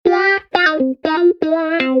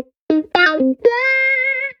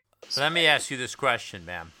Let me ask you this question,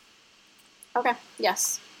 ma'am. Okay,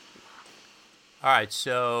 yes. All right,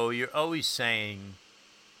 so you're always saying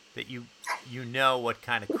that you know what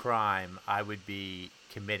kind of crime I would be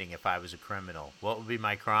committing if I was a criminal. What would be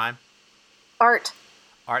my crime? Art.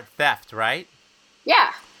 Art theft, right?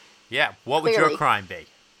 Yeah. Yeah. What would Clearly. your crime be?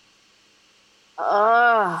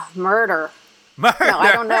 Murder. Murder. No,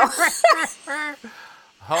 I don't know.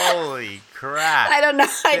 Holy crap. I don't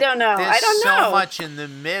know. There's so much in the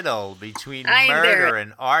middle between murder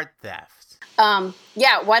and art theft.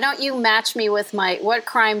 Yeah, why don't you match me with what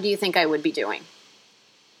crime do you think I would be doing?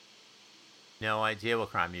 No idea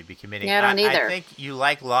what crime you'd be committing. Yeah, I don't either. I think you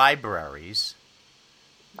like libraries.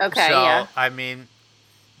 Okay, so, yeah. I mean...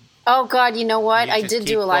 Oh, God, you know what? I did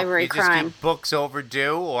do a library crime. You just keep books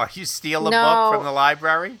overdue, or you steal a book from the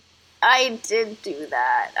library? I did do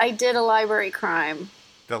that. I did a library crime.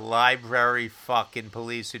 The library fucking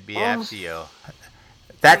police would be after you.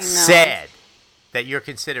 That's sad that you're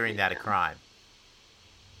considering that a crime.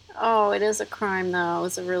 Oh, it is a crime, though. It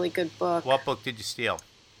was a really good book. What book did you steal?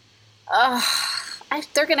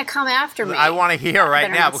 They're going to come after me. I want to hear right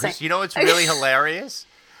now, because you know what's really hilarious?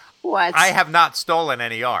 What? I have not stolen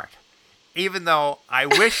any art, even though I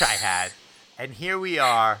wish I had. And here we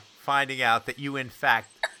are finding out that you, in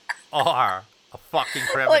fact, are a fucking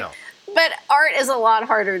criminal. Look, but art is a lot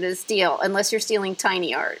harder to steal unless you're stealing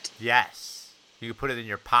tiny art. Yes. You can put it in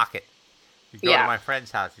your pocket. You go to my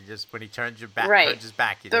friend's house, and just when he turns his back,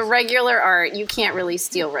 the regular art, you can't really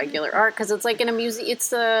steal regular art because it's like in a museum.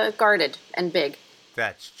 It's guarded and big.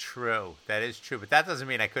 That's true. That is true. But that doesn't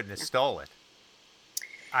mean I couldn't have stolen.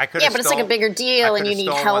 But it's like a bigger deal, and you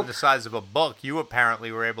need help. One the size of a book. You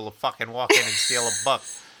apparently were able to fucking walk in and steal a book.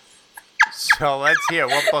 So let's hear.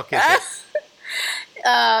 What book is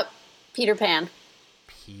it? Peter Pan.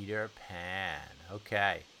 Peter Pan.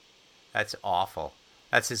 Okay. That's awful.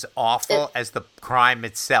 That's as awful as the crime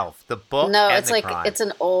itself. The book. No, and it's the like crime. It's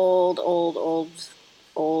an old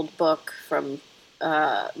book from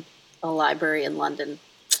a library in London.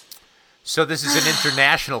 So this is an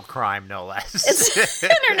international crime, no less. It's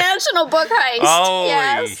an international book heist.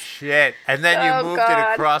 Holy shit! And then you moved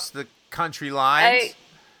it across the country lines.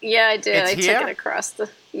 I did. It's I here? took it across the.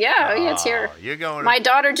 Yeah, it's here. You're going. My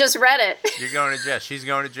daughter just read it. You're going to jail. She's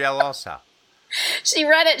going to jail also. She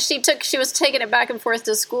read it. She was taking it back and forth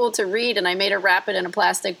to school to read, and I made her wrap it in a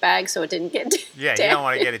plastic bag so it didn't get damaged. Yeah, you don't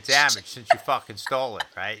want to get it damaged since you fucking stole it,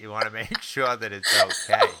 right? You want to make sure that it's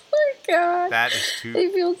okay. Oh my God. That is too... I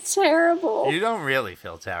feel terrible. You don't really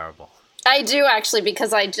feel terrible. I do, actually,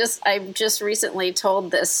 because I just recently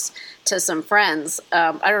told this to some friends.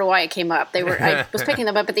 I don't know why it came up. I was picking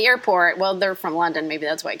them up at the airport. Well, they're from London. Maybe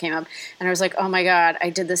that's why it came up. And I was like, oh my God, I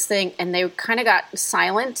did this thing. And they kind of got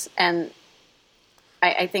silent, and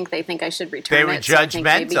I think they think I should return it. They were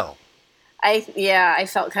judgmental. I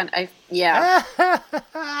felt kind of, yeah.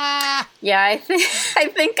 Yeah, I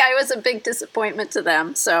think I was a big disappointment to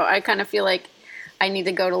them. So I kind of feel like I need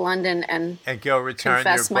to go to London and go return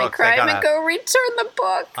confess your book. my crime and go return the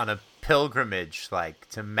book. On a pilgrimage, like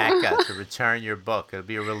to Mecca, to return your book. It'll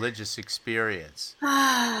be a religious experience.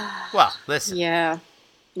 Well, listen. Yeah.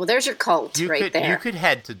 Well, there's your cult there. You could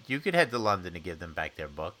head to London to give them back their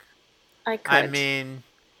book. I could. I mean,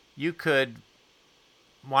 you could.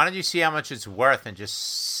 Why don't you see how much it's worth and just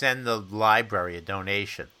send the library a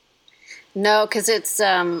donation? No, because it's.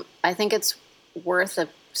 I think it's worth a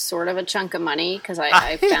sort of a chunk of money because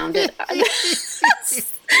I found it.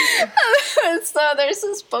 So there's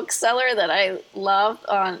this bookseller that I love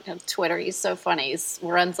on Twitter. He's so funny. He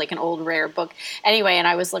runs like an old rare book. Anyway, and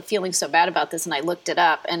I was like feeling so bad about this, and I looked it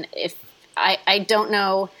up. And if I don't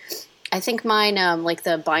know. I think mine, like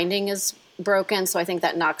the binding is broken, so I think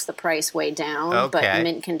that knocks the price way down. Okay. But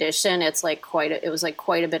mint condition, it's like it was like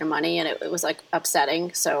quite a bit of money, and it was like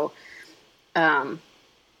upsetting. So, oh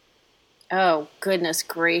goodness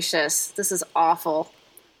gracious, this is awful.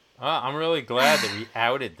 I'm really glad that we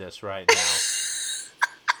outed this right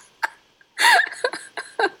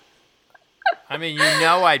now. I mean,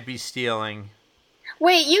 I'd be stealing.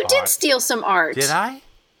 Wait, you art. did steal some art. Did I?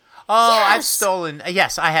 Oh, yes. I've stolen.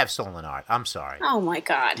 Yes, I have stolen art. I'm sorry. Oh my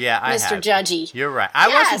God. Yeah, I Mr. have. Judgy. You're right. I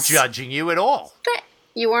wasn't judging you at all.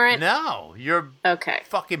 You weren't? No, you're okay.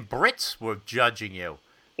 Fucking Brits were judging you.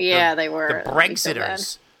 Yeah, they were. The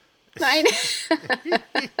Brexiters.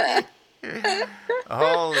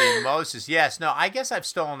 Holy Moses. Yes, no, I guess I've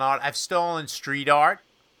stolen art. I've stolen street art.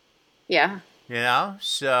 Yeah. You know,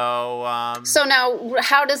 so So now,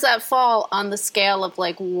 how does that fall on the scale of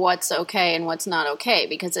like what's okay and what's not okay?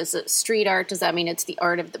 Because it's a street art. Does that mean it's the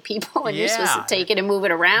art of the people, and you're supposed to take it and move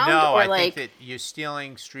it around? No, or I like, think that you're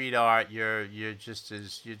stealing street art. You're just a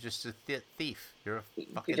thief. You're a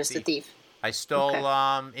fucking a thief. I stole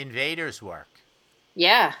Invader's work.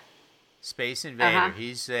 Yeah. Space Invader.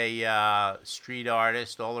 He's a street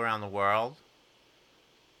artist all around the world.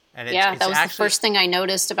 And that was the first thing I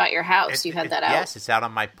noticed about your house. You had that out. Yes, it's out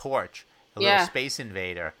on my porch. A little Space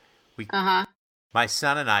Invader. My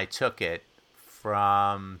son and I took it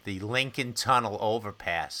from the Lincoln Tunnel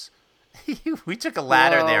overpass. We took a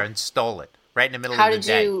ladder there and stole it right in the middle of the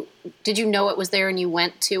day. Did you know it was there and you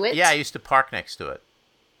went to it? Yeah, I used to park next to it.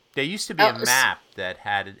 There used to be a map that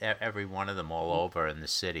had every one of them all over in the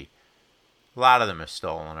city. A lot of them are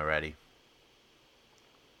stolen already.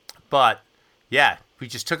 But, yeah, we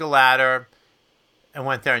just took a ladder and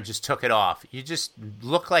went there and just took it off. You just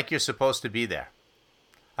look like you're supposed to be there.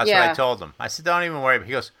 That's what I told him. I said, don't even worry.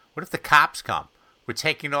 He goes, what if the cops come? We're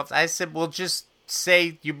taking off. I said, well, just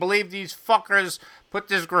say, you believe these fuckers put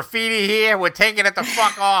this graffiti here? We're taking it the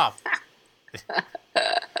fuck off.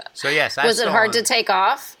 So, yes, Was it hard to take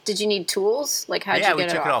off? Did you need tools? Like, how'd you get it off? Yeah,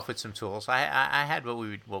 we took it off with some tools. I had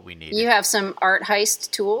what we needed. You have some art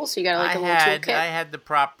heist tools? You got like a little toolkit? I had the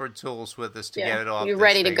proper tools with us to get it off. You're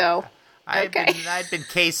ready to go. I'd been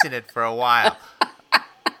casing it for a while.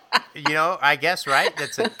 You know, I guess, right?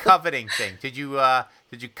 That's a coveting thing. Did you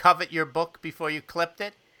covet your book before you clipped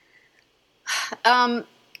it?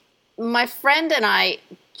 My friend and I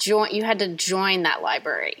you had to join that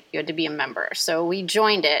library. You had to be a member. So we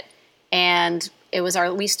joined it, and it was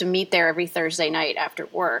we used to meet there every Thursday night after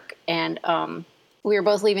work. And we were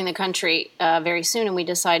both leaving the country very soon, and we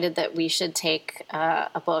decided that we should take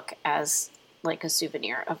a book as like a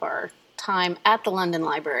souvenir of our time at the London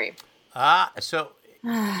Library. So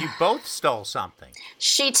you both stole something.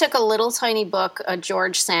 She took a little tiny book, a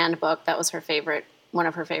George Sand book. That was one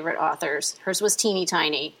of her favorite authors. Hers was teeny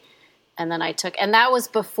tiny. And then and that was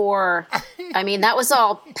before, I mean, that was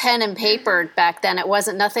all pen and papered back then.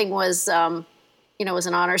 Nothing was, it was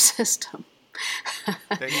an honor system.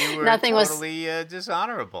 Then you were totally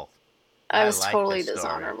dishonorable. I was totally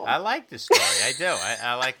dishonorable. I like this story. I do.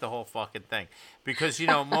 I like the whole fucking thing. Because,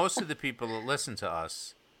 most of the people that listen to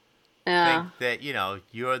us think that,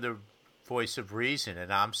 you're the voice of reason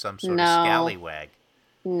and I'm some sort of scallywag.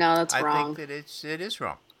 No, that's wrong. I think that it is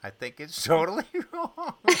wrong. I think it's totally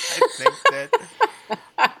wrong.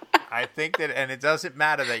 I think that, and it doesn't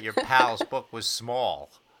matter that your pal's book was small.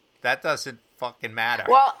 That doesn't fucking matter.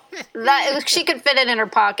 Well, she could fit it in her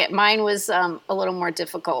pocket. Mine was a little more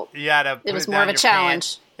difficult. It was more of a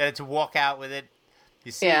challenge. You had to walk out with it.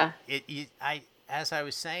 You see, as I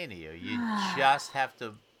was saying to you, you just have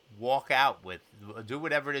to walk out do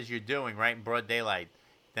whatever it is you're doing right in broad daylight.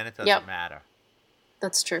 Then it doesn't matter.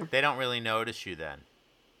 That's true. They don't really notice you then.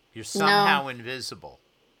 You're somehow invisible.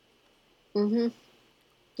 Mm-hmm.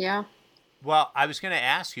 Yeah. Well, I was going to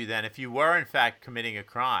ask you then, if you were in fact committing a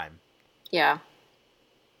crime. Yeah.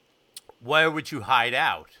 Where would you hide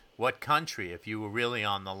out? What country if you were really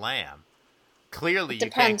on the lam? Clearly you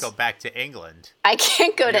can't go back to England. I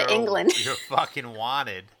can't go to England. You're fucking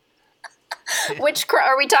wanted. Which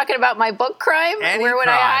are we talking about? My book crime? Where would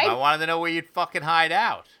I hide? I wanted to know where you'd fucking hide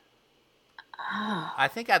out. Oh. I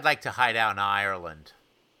think I'd like to hide out in Ireland.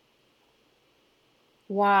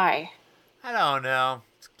 Why? I don't know.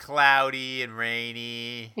 It's cloudy and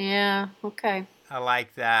rainy. Yeah, okay. I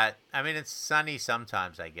like that. I mean, it's sunny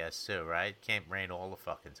sometimes, I guess, too, right? Can't rain all the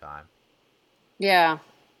fucking time. Yeah.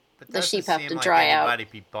 But the sheep have to dry out.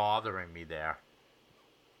 Anybody be bothering me there.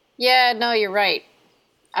 Yeah, no, you're right.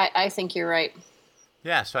 I think you're right.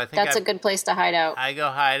 Yeah, so I think that's a good place to hide out. I go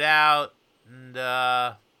hide out, and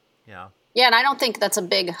Yeah, and I don't think that's a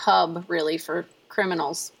big hub really for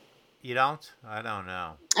criminals. You don't? I don't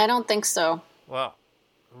know. I don't think so. Well,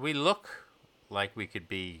 we look like we could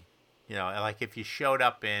be, like if you showed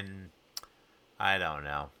up in, I don't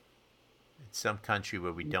know, some country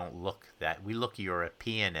where we don't look that, we look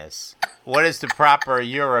Europeanish. What is the proper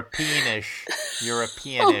Europeanish?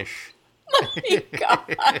 Oh my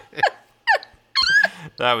God.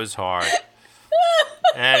 That was hard.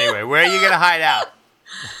 Anyway, where are you going to hide out?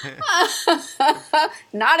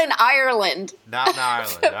 Not in Ireland. Not in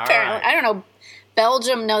Ireland. Apparently. All right. I don't know.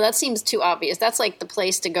 Belgium, no, that seems too obvious. That's like the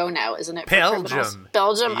place to go now, isn't it? Belgium.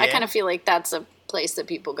 Belgium? Yeah. I kind of feel like that's a place that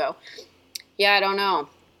people go. Yeah, I don't know.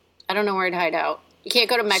 I don't know where to hide out. You can't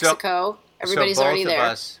go to Mexico. Everybody's already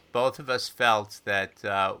there. Both of us felt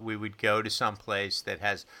that we would go to some place that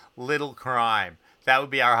has little crime, That would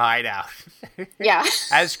be our hideout. Yeah.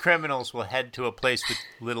 As criminals, we'll head to a place with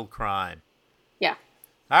little crime. Yeah.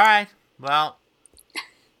 All right. Well,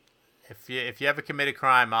 if you ever commit a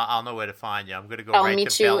crime, I'll know where to find you. I'm going to go right to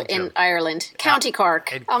Belgium. I'll meet you in Ireland. County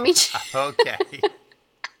Cork. I'll meet you. Okay.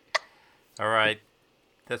 All right.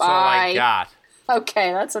 That's Bye. all I got.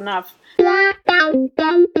 Okay, that's enough.